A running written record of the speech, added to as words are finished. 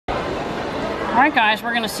Alright guys, we're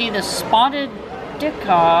going to see the spotted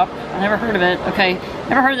Dikkop. I never heard of it. Okay,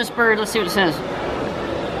 never heard of this bird. Let's see what it says.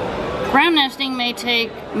 Ground nesting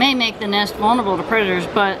may make the nest vulnerable to predators,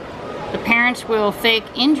 but the parents will fake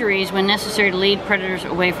injuries when necessary to lead predators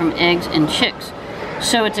away from eggs and chicks.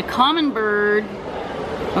 So it's a common bird.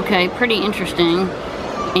 Okay, pretty interesting.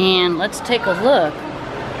 And let's take a look.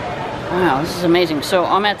 Wow, this is amazing. So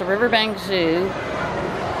I'm at the Riverbanks Zoo,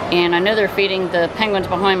 and I know they're feeding the penguins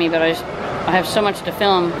behind me, but I have so much to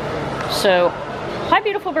film. So, hi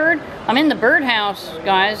beautiful bird. I'm in the birdhouse,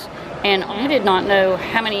 guys, and I did not know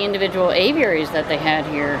how many individual aviaries that they had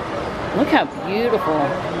here. Look how beautiful.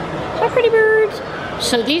 How pretty birds.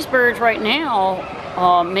 So these birds right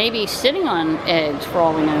now may be sitting on eggs for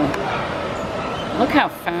all we know. Look how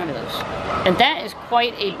fabulous. And that is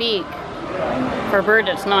quite a beak for a bird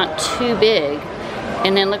that's not too big.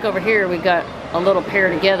 And then look over here, we've got a little pair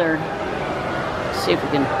together. Let's see if we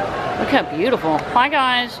can, look how beautiful. Hi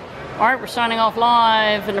guys. All right, we're signing off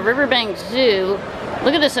live in the Riverbanks Zoo.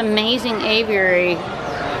 Look at this amazing aviary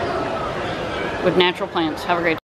with natural plants. Have a great day.